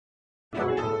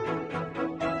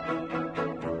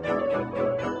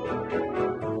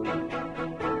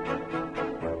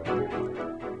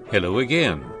Hello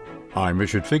again. I'm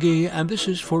Richard Figge, and this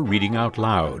is for Reading Out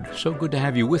Loud. So good to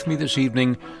have you with me this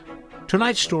evening.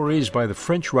 Tonight's story is by the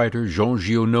French writer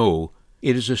Giono.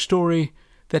 It is a story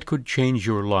that could change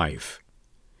your life.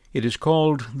 It is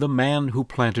called The Man Who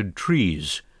Planted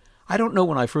Trees. I don't know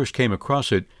when I first came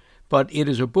across it, but it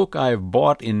is a book I have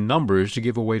bought in numbers to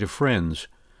give away to friends.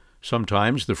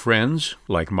 Sometimes the friends,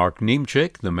 like Mark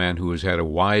Niemczyk, the man who has had a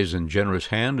wise and generous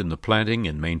hand in the planting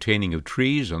and maintaining of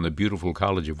trees on the beautiful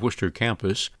College of Worcester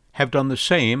campus, have done the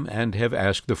same and have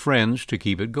asked the friends to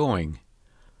keep it going.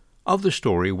 Of the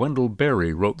story, Wendell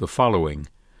Berry wrote the following: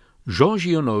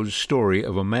 Giono's story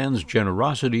of a man's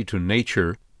generosity to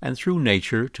nature and through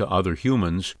nature to other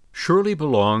humans surely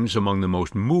belongs among the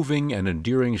most moving and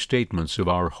endearing statements of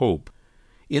our hope.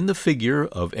 In the figure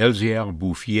of Elzéar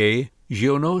Bouffier,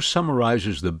 Giono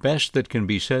summarizes the best that can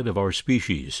be said of our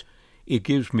species. It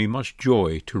gives me much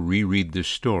joy to reread this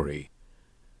story.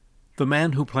 The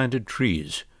Man Who Planted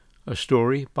Trees, a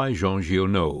story by Jean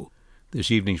Giono. This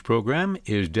evening's program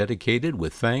is dedicated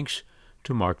with thanks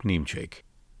to Mark Niemczyk.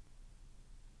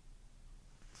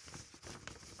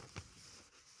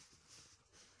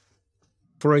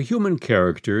 For a human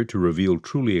character to reveal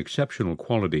truly exceptional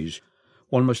qualities,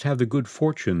 one must have the good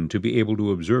fortune to be able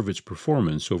to observe its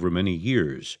performance over many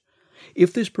years.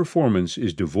 If this performance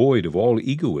is devoid of all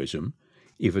egoism,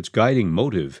 if its guiding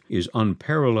motive is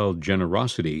unparalleled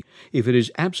generosity, if it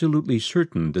is absolutely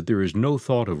certain that there is no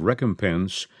thought of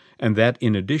recompense, and that,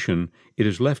 in addition, it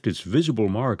has left its visible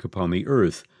mark upon the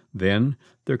earth, then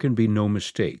there can be no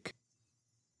mistake.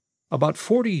 About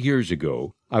 40 years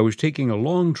ago, I was taking a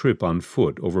long trip on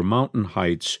foot over mountain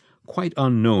heights quite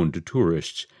unknown to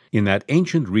tourists, in that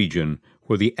ancient region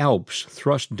where the Alps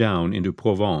thrust down into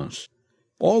Provence.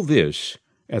 All this,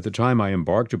 at the time I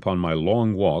embarked upon my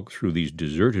long walk through these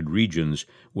deserted regions,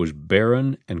 was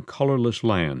barren and colorless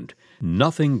land.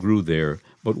 Nothing grew there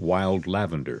but wild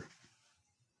lavender.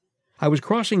 I was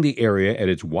crossing the area at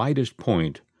its widest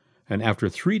point, and after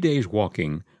 3 days'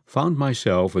 walking, found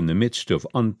myself in the midst of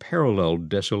unparalleled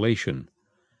desolation.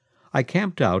 I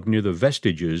camped out near the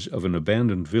vestiges of an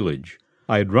abandoned village.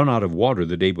 I had run out of water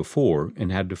the day before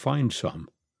and had to find some.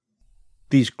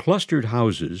 These clustered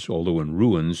houses, although in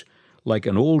ruins, like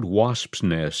an old wasp's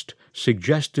nest,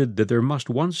 suggested that there must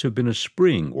once have been a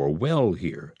spring or well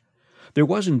here. There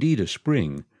was indeed a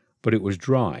spring, but it was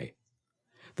dry.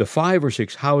 The 5 or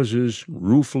 6 houses,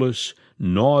 roofless,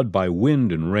 gnawed by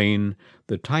wind and rain,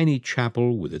 the tiny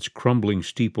chapel with its crumbling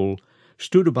steeple,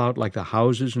 stood about like the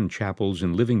houses and chapels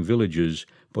in living villages,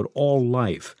 but all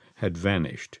life had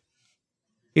vanished.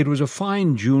 It was a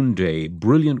fine June day,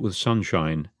 brilliant with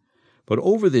sunshine, but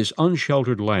over this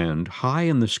unsheltered land, high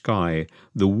in the sky,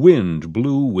 the wind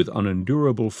blew with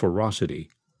unendurable ferocity.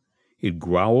 It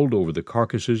growled over the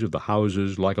carcasses of the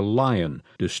houses like a lion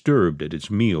disturbed at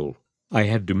its meal. I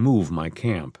had to move my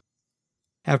camp.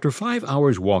 After 5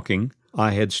 hours' walking,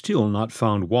 I had still not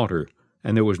found water,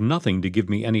 and there was nothing to give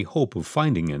me any hope of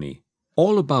finding any.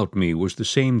 All about me was the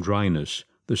same dryness,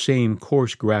 the same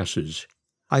coarse grasses.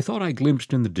 I thought I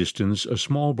glimpsed in the distance a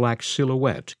small black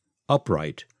silhouette,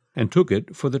 upright, and took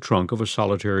it for the trunk of a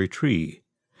solitary tree.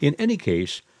 In any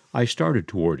case, I started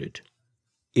toward it.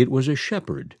 It was a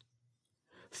shepherd.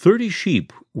 30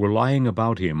 sheep were lying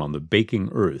about him on the baking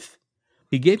earth.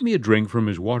 He gave me a drink from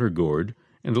his water gourd,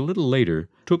 and a little later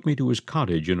took me to his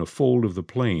cottage in a fold of the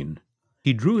plain.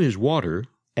 He drew his water,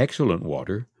 excellent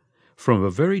water, from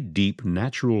a very deep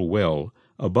natural well,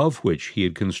 above which he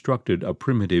had constructed a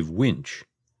primitive winch.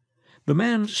 The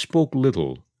man spoke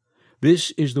little.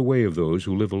 This is the way of those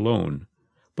who live alone,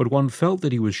 but one felt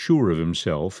that he was sure of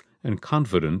himself and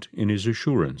confident in his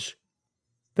assurance.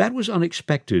 That was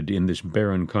unexpected in this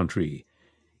barren country.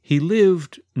 He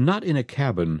lived not in a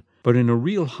cabin, but in a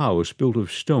real house built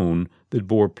of stone that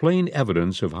bore plain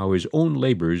evidence of how his own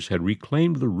labors had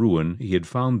reclaimed the ruin he had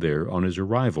found there on his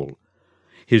arrival.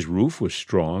 His roof was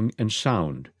strong and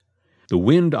sound. The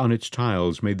wind on its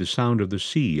tiles made the sound of the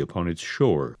sea upon its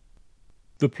shore.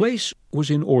 The place was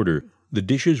in order, the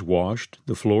dishes washed,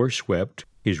 the floor swept,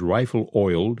 his rifle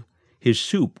oiled, his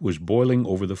soup was boiling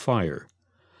over the fire.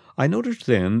 I noticed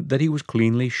then that he was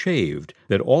cleanly shaved,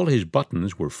 that all his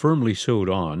buttons were firmly sewed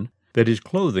on, that his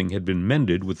clothing had been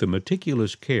mended with the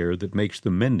meticulous care that makes the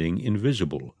mending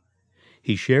invisible.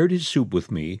 He shared his soup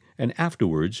with me, and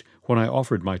afterwards, when I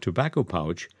offered my tobacco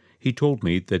pouch, he told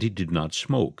me that he did not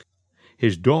smoke.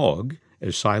 His dog,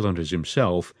 as silent as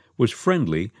himself, was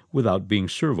friendly without being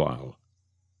servile.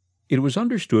 It was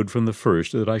understood from the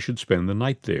first that I should spend the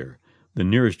night there. The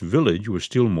nearest village was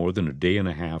still more than a day and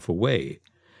a half away,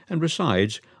 and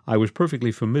besides, I was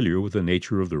perfectly familiar with the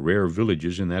nature of the rare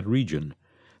villages in that region.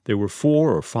 There were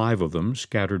 4 or 5 of them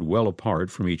scattered well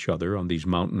apart from each other on these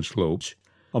mountain slopes,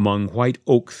 among white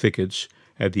oak thickets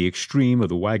at the extreme of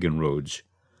the wagon roads.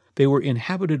 They were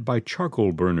inhabited by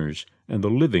charcoal burners, and the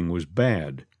living was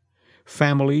bad.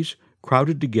 Families,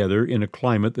 crowded together in a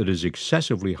climate that is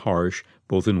excessively harsh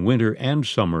both in winter and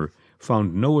summer,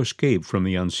 found no escape from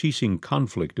the unceasing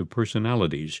conflict of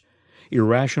personalities.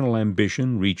 Irrational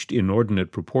ambition reached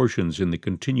inordinate proportions in the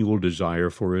continual desire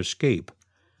for escape.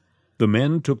 The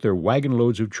men took their wagon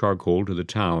loads of charcoal to the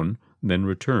town, then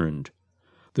returned.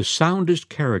 The soundest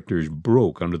characters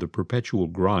broke under the perpetual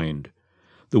grind.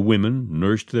 The women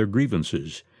nursed their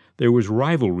grievances. There was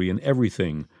rivalry in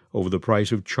everything, over the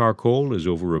price of charcoal as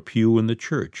over a pew in the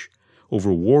church,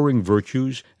 over warring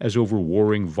virtues as over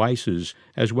warring vices,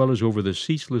 as well as over the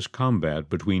ceaseless combat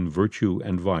between virtue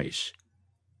and vice.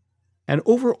 And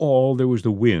over all there was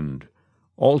the wind,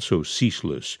 also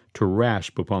ceaseless, to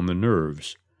rasp upon the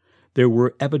nerves. There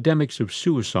were epidemics of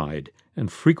suicide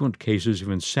and frequent cases of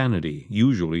insanity,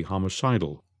 usually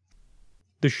homicidal.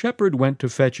 The shepherd went to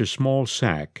fetch a small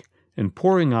sack, and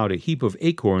pouring out a heap of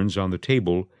acorns on the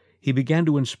table, he began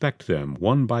to inspect them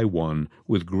one by one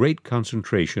with great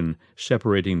concentration,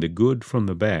 separating the good from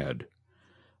the bad.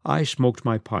 I smoked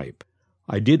my pipe.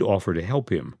 I did offer to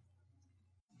help him.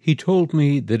 He told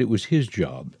me that it was his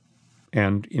job,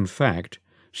 and, in fact,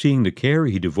 seeing the care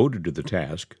he devoted to the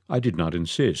task, I did not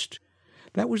insist.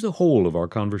 That was the whole of our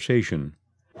conversation.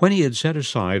 When he had set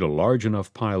aside a large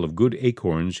enough pile of good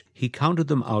acorns, he counted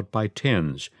them out by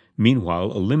tens,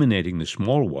 meanwhile eliminating the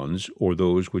small ones, or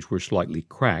those which were slightly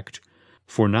cracked,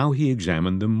 for now he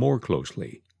examined them more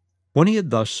closely. When he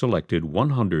had thus selected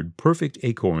 100 perfect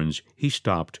acorns, he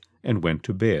stopped and went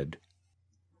to bed.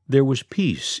 There was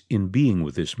peace in being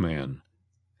with this man.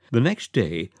 The next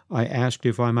day I asked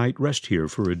if I might rest here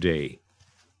for a day.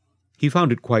 He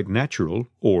found it quite natural,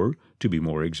 or, to be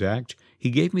more exact, he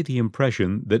gave me the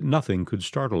impression that nothing could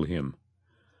startle him.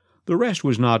 The rest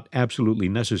was not absolutely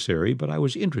necessary, but I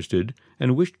was interested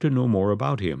and wished to know more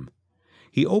about him.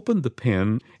 He opened the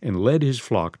pen and led his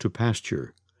flock to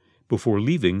pasture. Before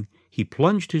leaving, he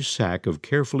plunged his sack of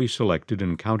carefully selected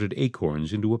and counted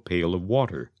acorns into a pail of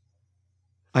water.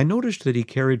 I noticed that he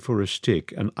carried for a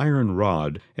stick an iron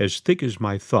rod as thick as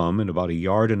my thumb and about 1.5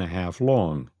 yards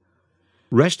long.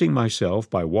 Resting myself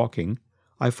by walking,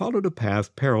 I followed a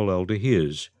path parallel to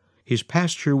his. His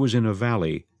pasture was in a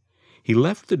valley. He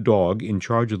left the dog in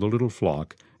charge of the little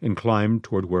flock and climbed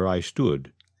toward where I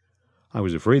stood. I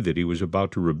was afraid that he was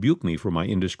about to rebuke me for my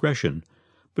indiscretion,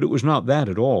 but it was not that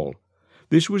at all.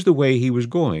 This was the way he was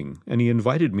going, and he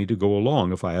invited me to go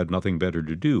along if I had nothing better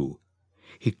to do.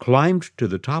 He climbed to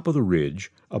the top of the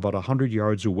ridge, about 100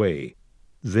 yards away.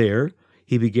 There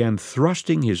he began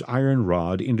thrusting his iron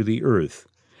rod into the earth,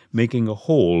 making a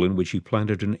hole in which he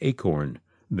planted an acorn.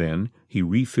 Then he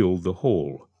refilled the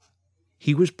hole.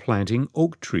 He was planting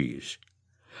oak trees.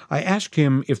 I asked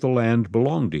him if the land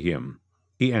belonged to him.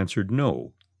 He answered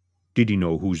no. Did he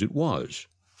know whose it was?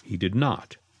 He did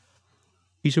not.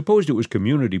 He supposed it was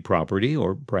community property,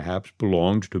 or perhaps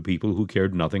belonged to people who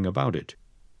cared nothing about it.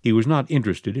 He was not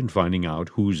interested in finding out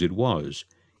whose it was.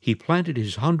 He planted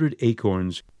his 100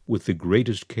 acorns with the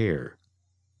greatest care.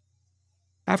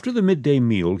 After the midday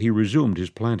meal, he resumed his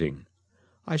planting.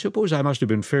 I suppose I must have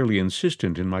been fairly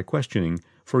insistent in my questioning,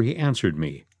 for he answered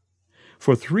me.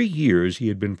 For 3 years he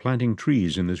had been planting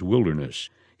trees in this wilderness.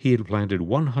 He had planted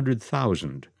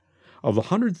 100,000. Of the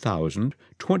 100,000,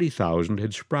 20,000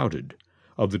 had sprouted.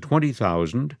 Of the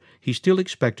 20,000, he still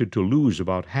expected to lose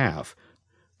about half,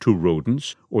 to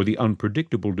rodents or the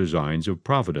unpredictable designs of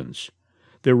Providence.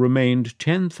 There remained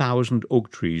 10,000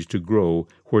 oak trees to grow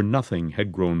where nothing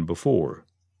had grown before.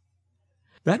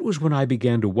 That was when I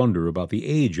began to wonder about the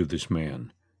age of this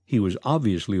man. He was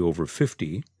obviously over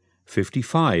 50,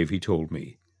 55, he told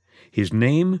me. His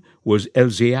name was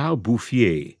Elzéar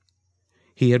Bouffier.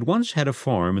 He had once had a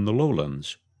farm in the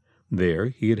lowlands. There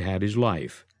he had had his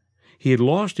life. He had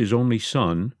lost his only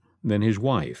son, then his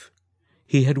wife.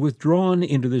 He had withdrawn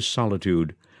into this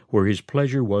solitude, where his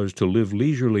pleasure was to live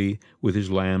leisurely with his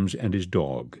lambs and his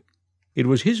dog. It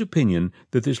was his opinion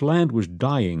that this land was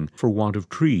dying for want of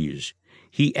trees.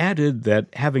 He added that,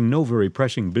 having no very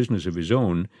pressing business of his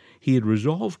own, he had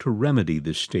resolved to remedy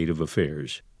this state of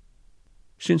affairs.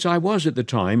 Since I was at the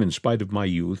time, in spite of my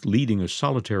youth, leading a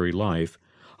solitary life,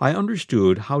 I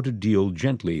understood how to deal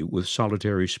gently with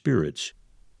solitary spirits.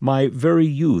 My very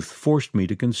youth forced me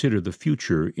to consider the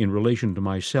future in relation to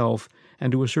myself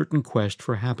and to a certain quest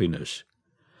for happiness.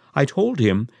 I told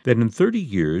him that in 30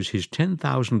 years his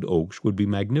 10,000 oaks would be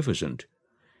magnificent.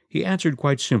 He answered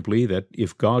quite simply that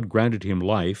if God granted him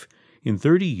life, in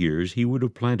 30 years he would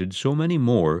have planted so many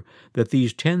more that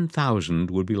these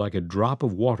 10,000 would be like a drop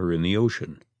of water in the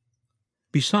ocean.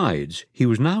 Besides, he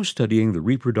was now studying the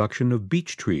reproduction of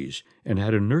beech trees and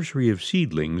had a nursery of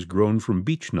seedlings grown from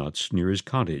beech nuts near his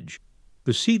cottage.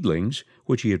 The seedlings,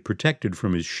 which he had protected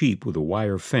from his sheep with a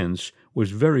wire fence,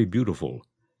 was very beautiful.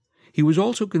 He was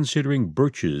also considering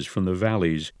birches from the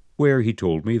valleys, where, he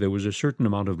told me, there was a certain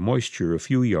amount of moisture a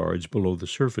few yards below the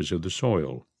surface of the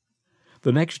soil.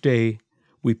 The next day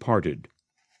we parted.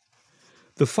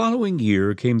 The following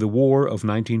year came the War of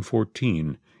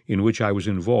 1914, in which I was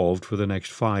involved for the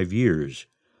next 5 years.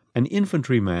 An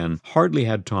infantryman hardly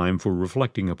had time for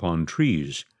reflecting upon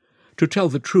trees. To tell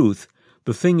the truth,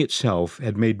 the thing itself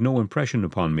had made no impression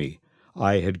upon me.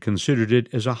 I had considered it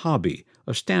as a hobby,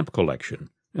 a stamp collection,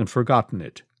 and forgotten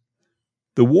it.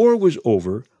 The war was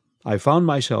over. I found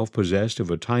myself possessed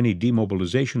of a tiny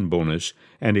demobilization bonus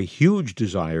and a huge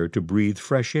desire to breathe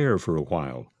fresh air for a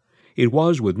while. It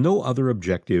was with no other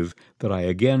objective that I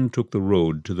again took the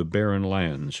road to the barren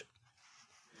lands.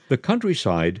 The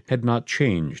countryside had not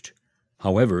changed.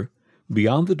 However,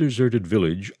 beyond the deserted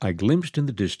village, I glimpsed in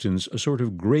the distance a sort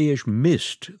of grayish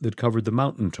mist that covered the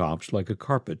mountain tops like a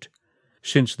carpet.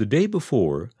 Since the day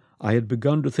before, I had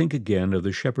begun to think again of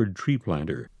the shepherd tree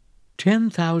planter.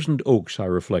 10,000 oaks, I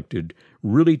reflected,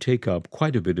 really take up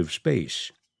quite a bit of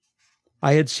space.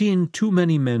 I had seen too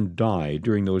many men die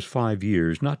during those 5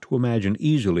 years not to imagine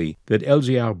easily that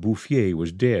Elzéar Bouffier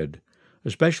was dead,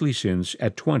 especially since,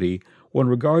 at 20, one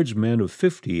regards men of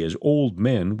 50 as old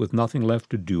men with nothing left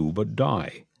to do but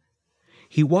die.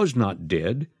 He was not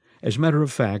dead. As a matter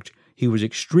of fact, he was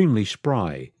extremely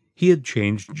spry. He had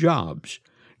changed jobs.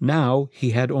 Now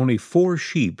he had only 4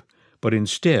 sheep, but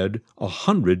instead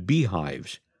 100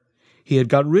 beehives. He had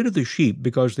got rid of the sheep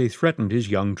because they threatened his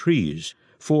young trees.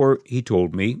 For, he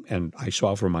told me, and I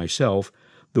saw for myself,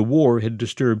 the war had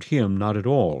disturbed him not at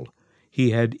all.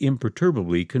 He had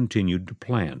imperturbably continued to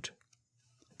plant.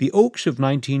 The oaks of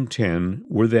 1910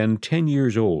 were then 10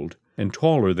 years old and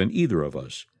taller than either of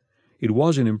us. It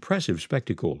was an impressive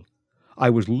spectacle. I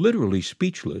was literally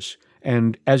speechless,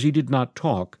 and as he did not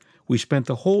talk, we spent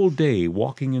the whole day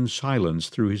walking in silence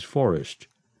through his forest.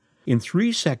 In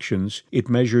 3 sections, it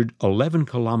measured 11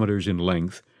 kilometers in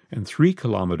length and 3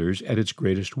 kilometers at its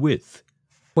greatest width.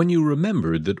 When you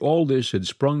remembered that all this had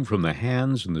sprung from the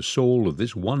hands and the soul of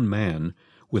this one man,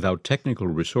 without technical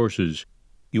resources,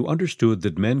 you understood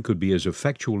that men could be as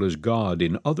effectual as God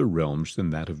in other realms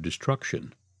than that of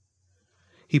destruction.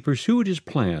 He pursued his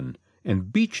plan,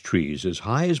 and beech trees as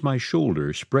high as my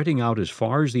shoulder, spreading out as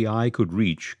far as the eye could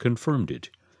reach, confirmed it.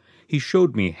 He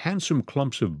showed me handsome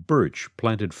clumps of birch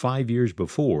planted 5 years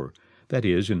before, that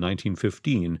is, in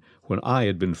 1915, when I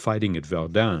had been fighting at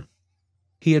Verdun.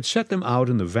 He had set them out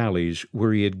in the valleys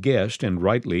where he had guessed, and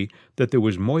rightly, that there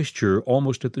was moisture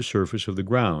almost at the surface of the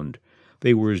ground.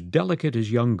 They were as delicate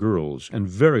as young girls, and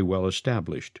very well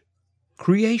established.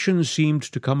 Creation seemed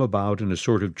to come about in a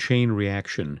sort of chain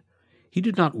reaction. He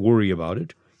did not worry about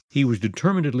it. He was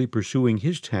determinedly pursuing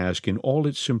his task in all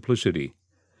its simplicity.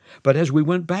 But as we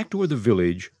went back toward the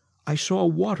village, I saw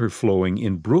water flowing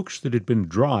in brooks that had been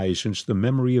dry since the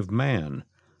memory of man.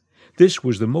 This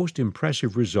was the most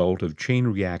impressive result of chain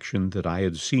reaction that I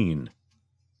had seen.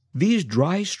 These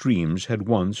dry streams had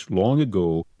once, long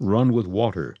ago, run with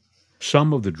water.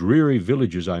 Some of the dreary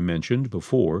villages I mentioned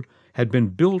before had been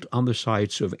built on the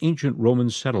sites of ancient Roman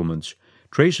settlements,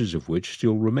 traces of which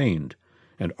still remained,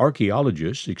 and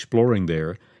archaeologists exploring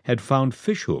there had found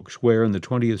fishhooks where, in the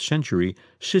 20th century,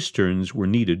 cisterns were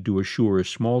needed to assure a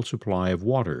small supply of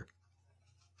water.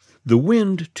 The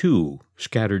wind, too,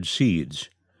 scattered seeds.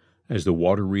 As the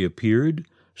water reappeared,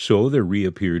 so there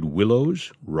reappeared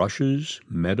willows, rushes,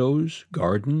 meadows,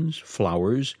 gardens,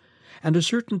 flowers, and a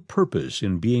certain purpose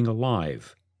in being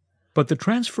alive. But the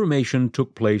transformation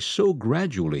took place so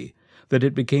gradually that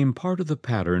it became part of the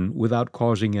pattern without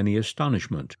causing any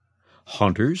astonishment.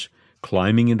 Hunters,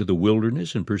 climbing into the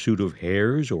wilderness in pursuit of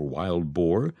hares or wild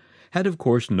boar, had of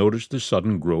course noticed the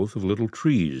sudden growth of little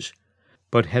trees,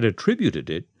 but had attributed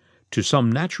it to some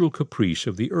natural caprice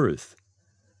of the earth.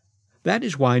 That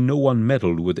is why no one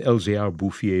meddled with Elzéar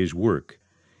Bouffier's work.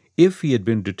 If he had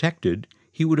been detected,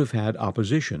 he would have had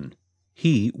opposition.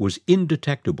 He was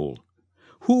indetectable.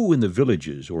 Who in the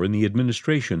villages or in the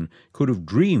administration could have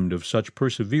dreamed of such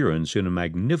perseverance in a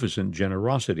magnificent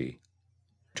generosity?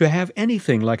 To have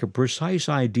anything like a precise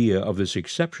idea of this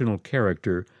exceptional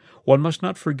character, one must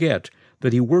not forget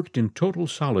that he worked in total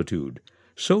solitude,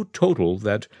 so total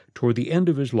that, toward the end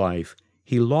of his life,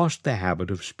 he lost the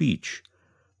habit of speech.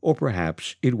 Or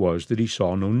perhaps it was that he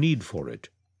saw no need for it.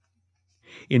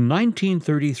 In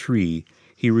 1933,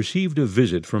 he received a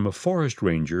visit from a forest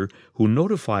ranger who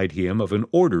notified him of an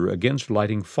order against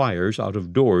lighting fires out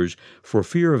of doors for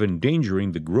fear of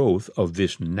endangering the growth of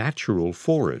this natural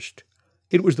forest.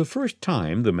 It was the first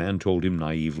time, the man told him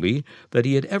naively, that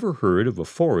he had ever heard of a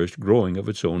forest growing of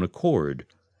its own accord.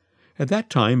 At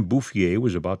that time Bouffier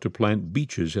was about to plant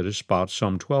beeches at a spot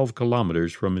some 12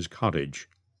 kilometers from his cottage.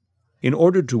 In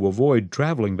order to avoid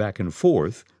traveling back and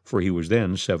forth, for he was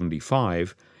then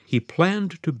 75, he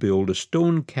planned to build a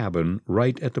stone cabin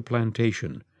right at the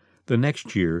plantation. The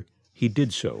next year he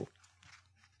did so.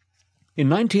 In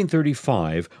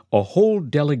 1935, a whole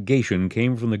delegation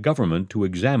came from the government to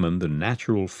examine the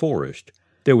natural forest.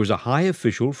 There was a high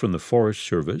official from the Forest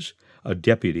Service, a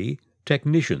deputy,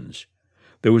 technicians.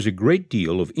 There was a great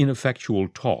deal of ineffectual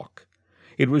talk.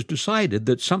 It was decided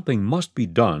that something must be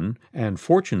done, and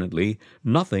fortunately,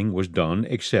 nothing was done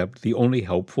except the only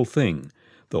helpful thing.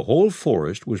 The whole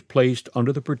forest was placed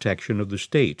under the protection of the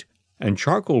state, and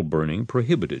charcoal burning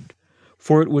prohibited.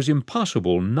 For it was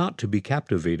impossible not to be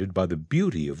captivated by the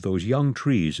beauty of those young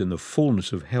trees in the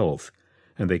fullness of health,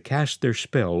 and they cast their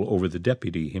spell over the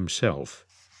deputy himself.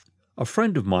 A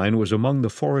friend of mine was among the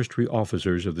forestry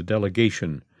officers of the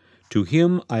delegation. To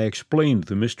him I explained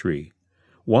the mystery.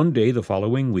 One day the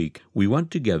following week we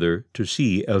went together to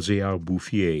see Elzéar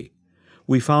Bouffier.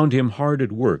 We found him hard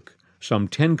at work, some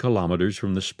 10 kilometers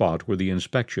from the spot where the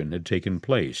inspection had taken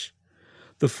place.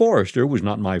 The forester was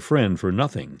not my friend for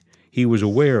nothing. He was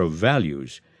aware of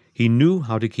values. He knew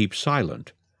how to keep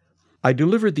silent. I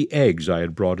delivered the eggs I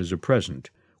had brought as a present.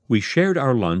 We shared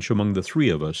our lunch among the three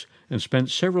of us and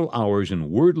spent several hours in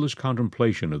wordless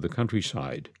contemplation of the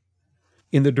countryside.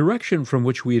 In the direction from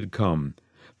which we had come,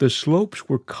 the slopes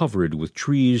were covered with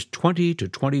trees 20 to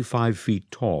 25 feet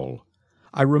tall.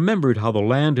 I remembered how the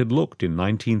land had looked in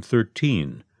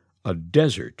 1913, a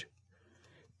desert.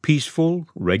 Peaceful,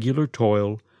 regular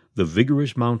toil, the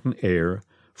vigorous mountain air,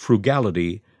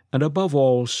 frugality, and above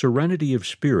all serenity of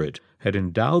spirit had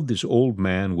endowed this old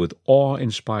man with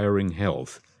awe-inspiring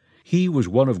health. He was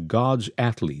one of God's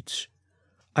athletes.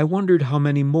 I wondered how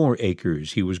many more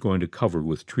acres he was going to cover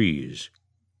with trees.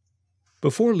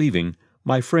 Before leaving,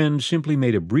 my friend simply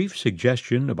made a brief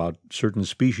suggestion about certain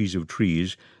species of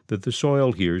trees that the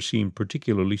soil here seemed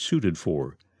particularly suited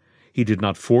for. He did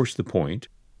not force the point,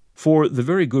 for the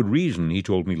very good reason, he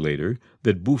told me later,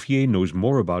 that Bouffier knows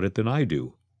more about it than I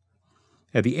do.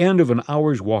 At the end of an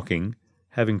hour's walking,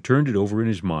 having turned it over in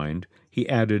his mind, he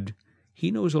added, "He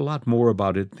knows a lot more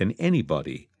about it than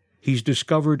anybody. He's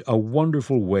discovered a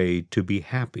wonderful way to be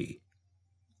happy."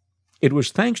 It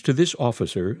was thanks to this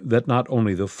officer that not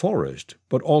only the forest,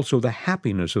 but also the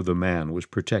happiness of the man was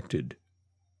protected.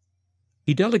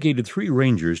 He delegated 3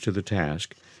 rangers to the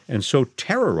task, and so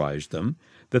terrorized them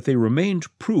that they remained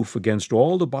proof against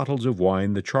all the bottles of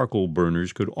wine the charcoal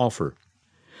burners could offer.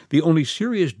 The only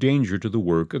serious danger to the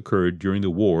work occurred during the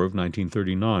War of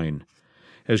 1939.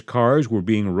 As cars were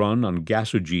being run on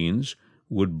gasogenes,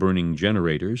 wood-burning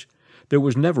generators, there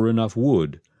was never enough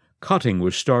wood. Cutting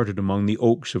was started among the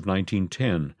oaks of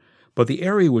 1910, but the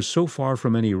area was so far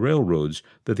from any railroads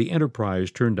that the enterprise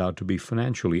turned out to be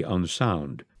financially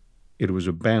unsound. It was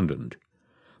abandoned.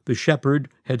 The shepherd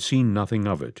had seen nothing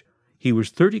of it. He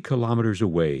was 30 kilometers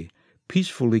away,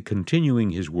 peacefully continuing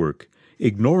his work,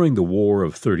 ignoring the war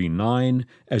of 39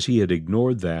 as he had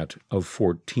ignored that of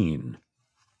 14.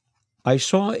 I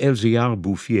saw Elzéar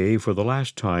Bouffier for the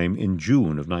last time in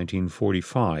June of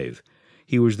 1945.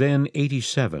 He was then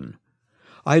 87.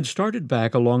 I had started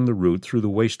back along the route through the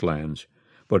wastelands,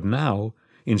 but now,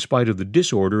 in spite of the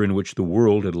disorder in which the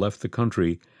world had left the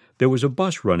country, there was a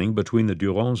bus running between the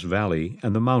Durance Valley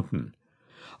and the mountain.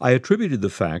 I attributed the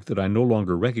fact that I no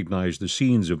longer recognized the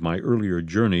scenes of my earlier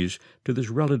journeys to this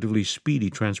relatively speedy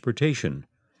transportation.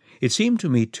 It seemed to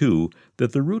me, too,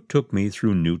 that the route took me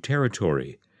through new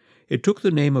territory. It took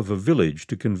the name of a village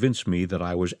to convince me that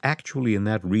I was actually in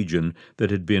that region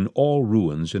that had been all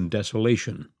ruins and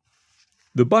desolation.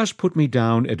 The bus put me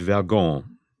down at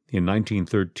Vergon. In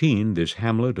 1913, this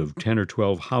hamlet of 10 or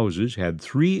 12 houses had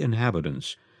 3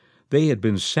 inhabitants. They had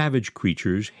been savage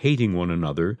creatures, hating one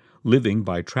another, living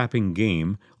by trapping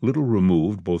game, little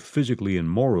removed both physically and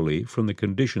morally from the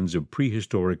conditions of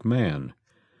prehistoric man.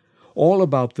 All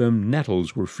about them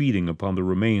nettles were feeding upon the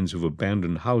remains of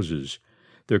abandoned houses.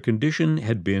 Their condition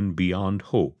had been beyond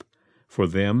hope. For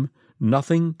them,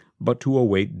 nothing but to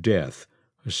await death,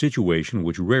 a situation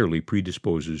which rarely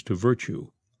predisposes to virtue.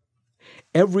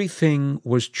 Everything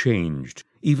was changed,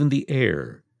 even the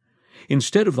air.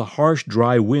 Instead of the harsh,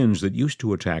 dry winds that used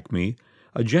to attack me,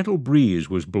 a gentle breeze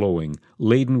was blowing,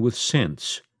 laden with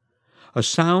scents. A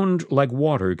sound like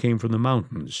water came from the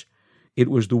mountains. It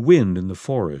was the wind in the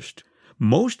forest.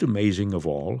 Most amazing of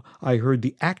all, I heard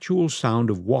the actual sound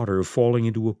of water falling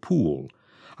into a pool.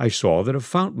 I saw that a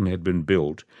fountain had been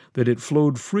built, that it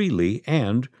flowed freely,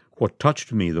 and, what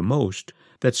touched me the most,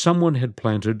 that someone had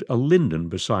planted a linden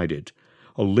beside it,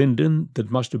 a linden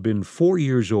that must have been 4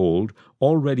 years old,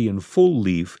 already in full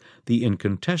leaf, the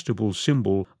incontestable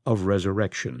symbol of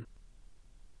resurrection.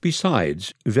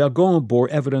 Besides, Vergon bore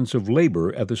evidence of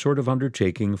labor at the sort of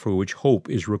undertaking for which hope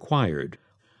is required.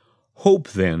 Hope,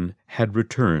 then, had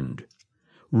returned.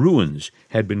 Ruins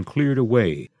had been cleared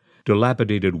away,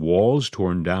 dilapidated walls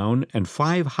torn down, and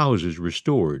 5 houses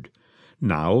restored.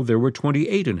 Now there were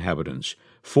 28 inhabitants,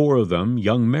 4 of them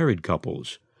young married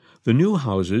couples. The new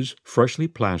houses, freshly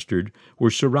plastered,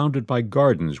 were surrounded by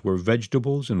gardens where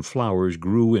vegetables and flowers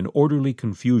grew in orderly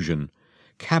confusion,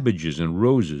 cabbages and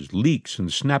roses, leeks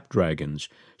and snapdragons,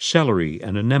 celery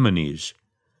and anemones.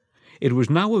 It was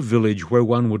now a village where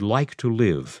one would like to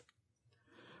live.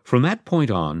 From that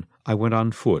point on, I went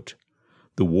on foot.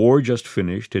 The war just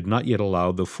finished had not yet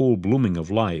allowed the full blooming of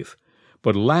life,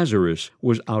 but Lazarus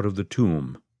was out of the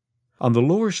tomb. On the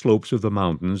lower slopes of the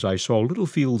mountains I saw little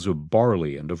fields of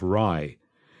barley and of rye.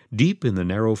 Deep in the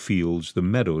narrow fields the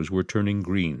meadows were turning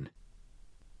green.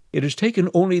 It has taken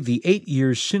only the 8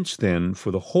 years since then for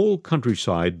the whole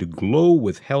countryside to glow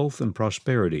with health and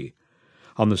prosperity.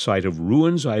 On the site of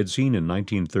ruins I had seen in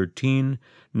 1913,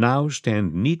 now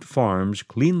stand neat farms,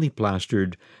 cleanly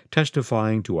plastered,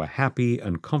 testifying to a happy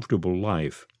and comfortable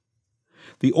life.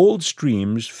 The old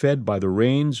streams, fed by the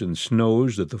rains and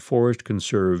snows that the forest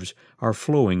conserves, are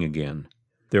flowing again.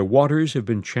 Their waters have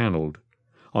been channeled.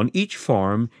 On each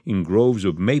farm, in groves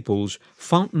of maples,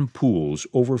 fountain pools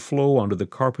overflow onto the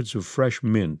carpets of fresh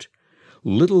mint.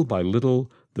 Little by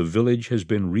little, the village has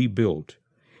been rebuilt.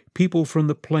 People from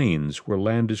the plains, where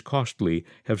land is costly,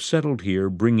 have settled here,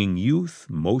 bringing youth,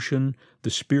 motion, the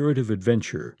spirit of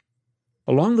adventure.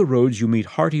 Along the roads you meet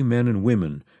hearty men and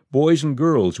women, boys and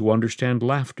girls who understand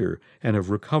laughter and have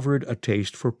recovered a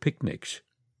taste for picnics.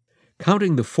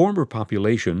 Counting the former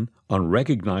population,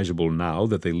 unrecognizable now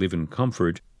that they live in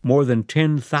comfort, more than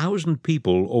 10,000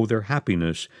 people owe their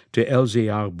happiness to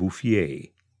Elzéar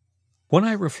Bouffier. When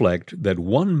I reflect that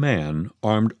one man,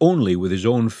 armed only with his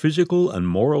own physical and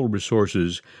moral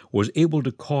resources, was able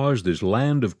to cause this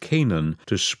land of Canaan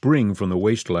to spring from the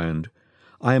wasteland,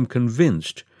 I am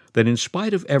convinced that in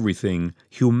spite of everything,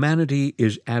 humanity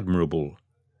is admirable.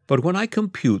 But when I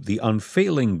compute the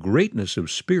unfailing greatness of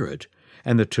spirit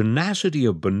and the tenacity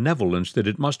of benevolence that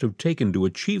it must have taken to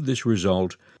achieve this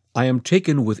result, I am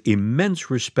taken with immense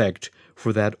respect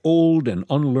for that old and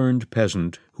unlearned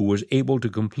peasant who was able to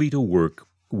complete a work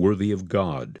worthy of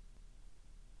God.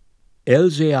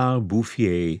 Elzéar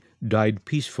Bouffier died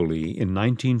peacefully in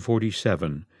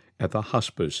 1947 at the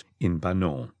hospice in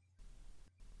Banon.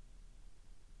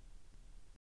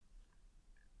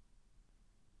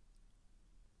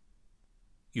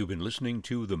 You've been listening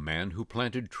to The Man Who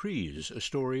Planted Trees, a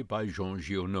story by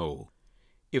Giono.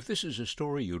 If this is a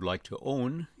story you'd like to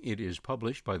own, it is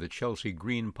published by the Chelsea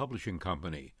Green Publishing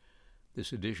Company.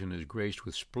 This edition is graced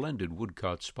with splendid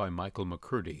woodcuts by Michael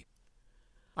McCurdy.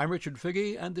 I'm Richard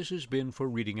Figge, and this has been For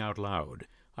Reading Out Loud.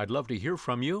 I'd love to hear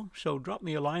from you, so drop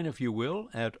me a line if you will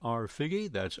at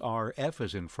rfigge, that's RF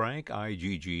as in Frank,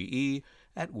 IGGE,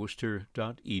 at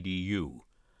worcester.edu.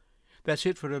 That's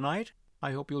it for tonight.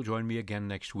 I hope you'll join me again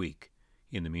next week.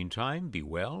 In the meantime, be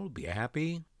well, be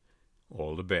happy.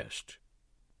 All the best.